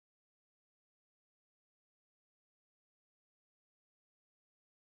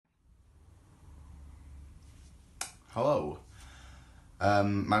Hello,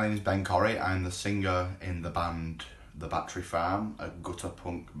 my name is Ben Corrie. I'm the singer in the band The Battery Farm, a gutter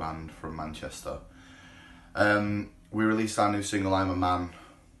punk band from Manchester. We released our new single "I'm a Man"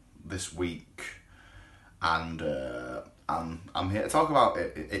 this week, and I'm here to talk about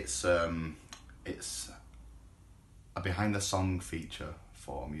it. It's a behind the song feature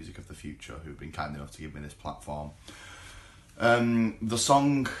for MusicOTFuture, who've been kind enough to give me this platform. The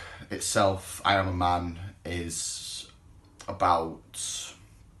song itself, "I Am a Man," is about,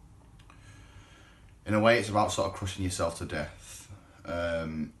 in a way, it's about sort of crushing yourself to death.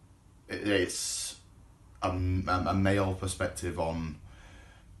 It's a male perspective on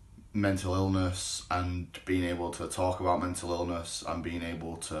mental illness and being able to talk about mental illness and being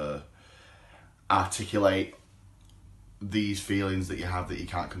able to articulate these feelings that you have that you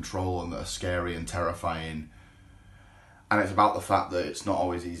can't control and that are scary and terrifying. And it's about the fact that it's not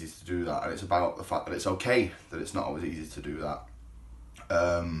always easy to do that, and it's about the fact that it's okay that it's not always easy to do that.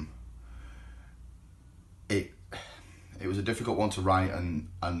 It was a difficult one to write and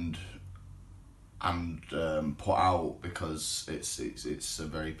put out, because it's a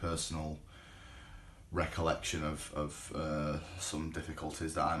very personal recollection of some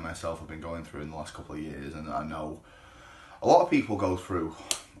difficulties that I myself have been going through in the last couple of years, and that I know a lot of people go through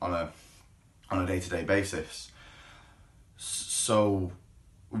on a day-to-day basis. So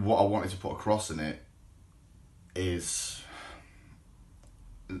what I wanted to put across in it is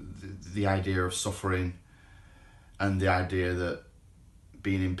the idea of suffering, and the idea that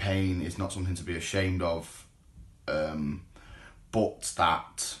being in pain is not something to be ashamed of, but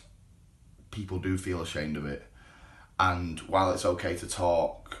that people do feel ashamed of it. And while it's okay to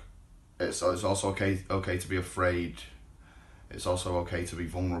talk, it's also okay to be afraid. It's also okay to be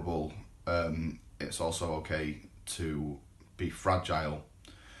vulnerable. It's also okay to be fragile,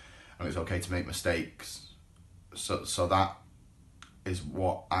 and it's okay to make mistakes. So that is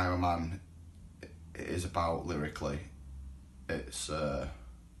what "I'm a Man" is about lyrically. It's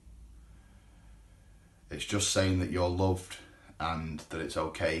just saying that you're loved, and that it's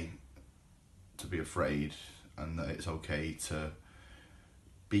okay to be afraid, and that it's okay to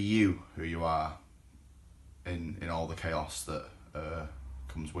be you, who you are, in all the chaos that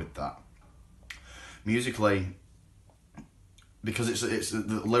comes with that. Musically, because it's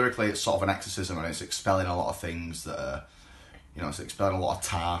lyrically, it's sort of an exorcism, and it's expelling a lot of things that are, it's expelling a lot of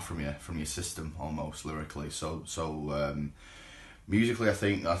tar from your system almost lyrically. So musically, I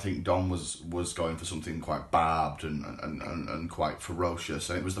think Dom was going for something quite barbed and quite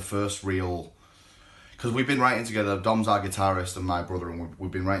ferocious, and it was the first real, because we've been writing together. Dom's our guitarist and my brother, and we've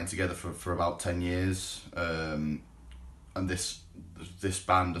been writing together for about 10 years. And this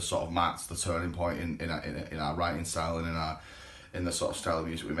band has sort of marked the turning point in our writing style and in the sort of style of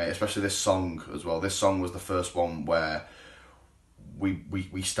music we make, especially this song as well. This song was the first one where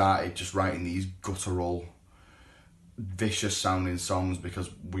we started just writing these guttural, vicious sounding songs, because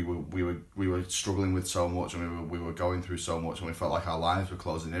we were struggling with so much, and we were going through so much, and we felt like our lives were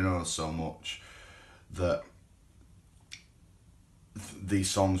closing in on us so much that these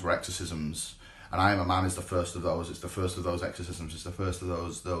songs were exorcisms. And "I Am a Man" is the first of those. It's the first of those exorcisms. It's the first of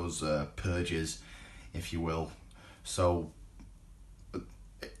those purges, if you will. So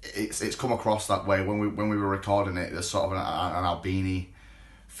it's come across that way when we were recording it. There's sort of an Albini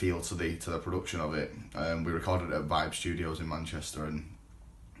feel to the production of it. We recorded it at Vibe Studios in Manchester, and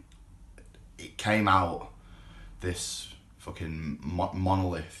it came out this fucking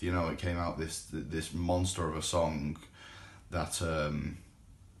monolith. It came out this monster of a song that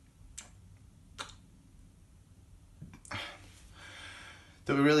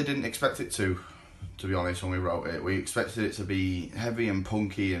that we really didn't expect it to be honest, when we wrote it. We expected it to be heavy and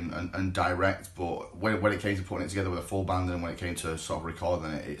punky and direct, but when it came to putting it together with a full band, and when it came to sort of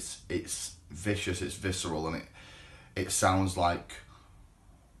recording it, it's vicious, it's visceral, and it sounds like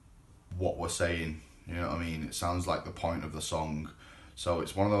what we're saying. You know what I mean? It sounds like the point of the song. So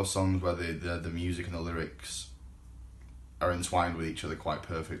it's one of those songs where the music and the lyrics are entwined with each other quite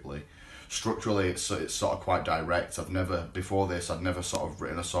perfectly. Structurally, it's sort of quite direct. I'd never sort of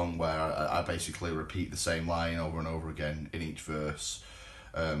written a song where I basically repeat the same line over and over again in each verse,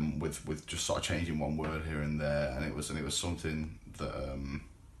 with just sort of changing one word here and there. And it was something that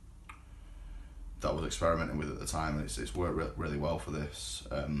I was experimenting with at the time, and it's worked really well for this.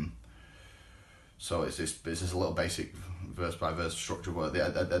 So it's just a little basic verse by verse structure, but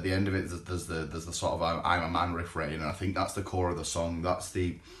at the end of it, there's the sort of "I'm a Man" refrain, and I think that's the core of the song. That's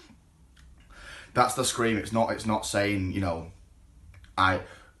the scream. It's not saying, I'm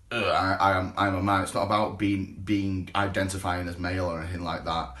a man. It's not about being identifying as male or anything like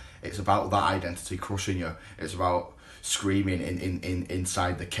that. It's about that identity crushing you. It's about screaming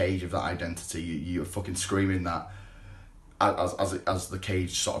inside the cage of that identity. You're fucking screaming that as the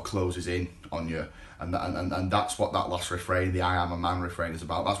cage sort of closes in on you, and that's what that last refrain, the "I am a man" refrain, is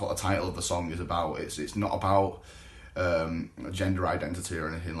about. That's what the title of the song is about. It's not about gender identity or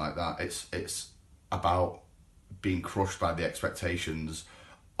anything like that. It's about being crushed by the expectations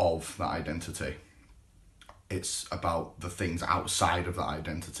of that identity. It's about the things outside of that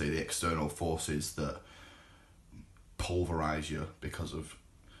identity, the external forces that pulverize you because of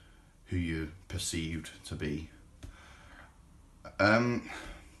who you're perceived to be.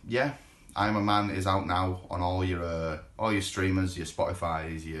 Yeah, I'm a Man is out now on all your streamers, your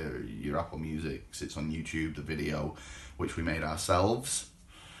Spotify's, your Apple Music. It's on YouTube, the video, which we made ourselves.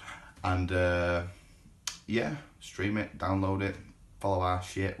 And yeah, stream it, download it, follow our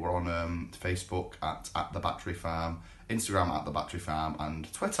shit. We're on Facebook at The Battery Farm, Instagram at The Battery Farm,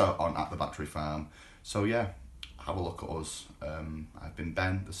 and Twitter on at The Battery Farm. So yeah, have a look at us. I've been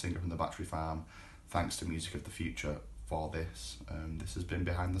Ben, the singer from The Battery Farm. Thanks to MusicOTFuture for this. This has been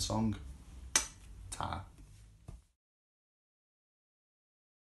Behind the Song. Ta.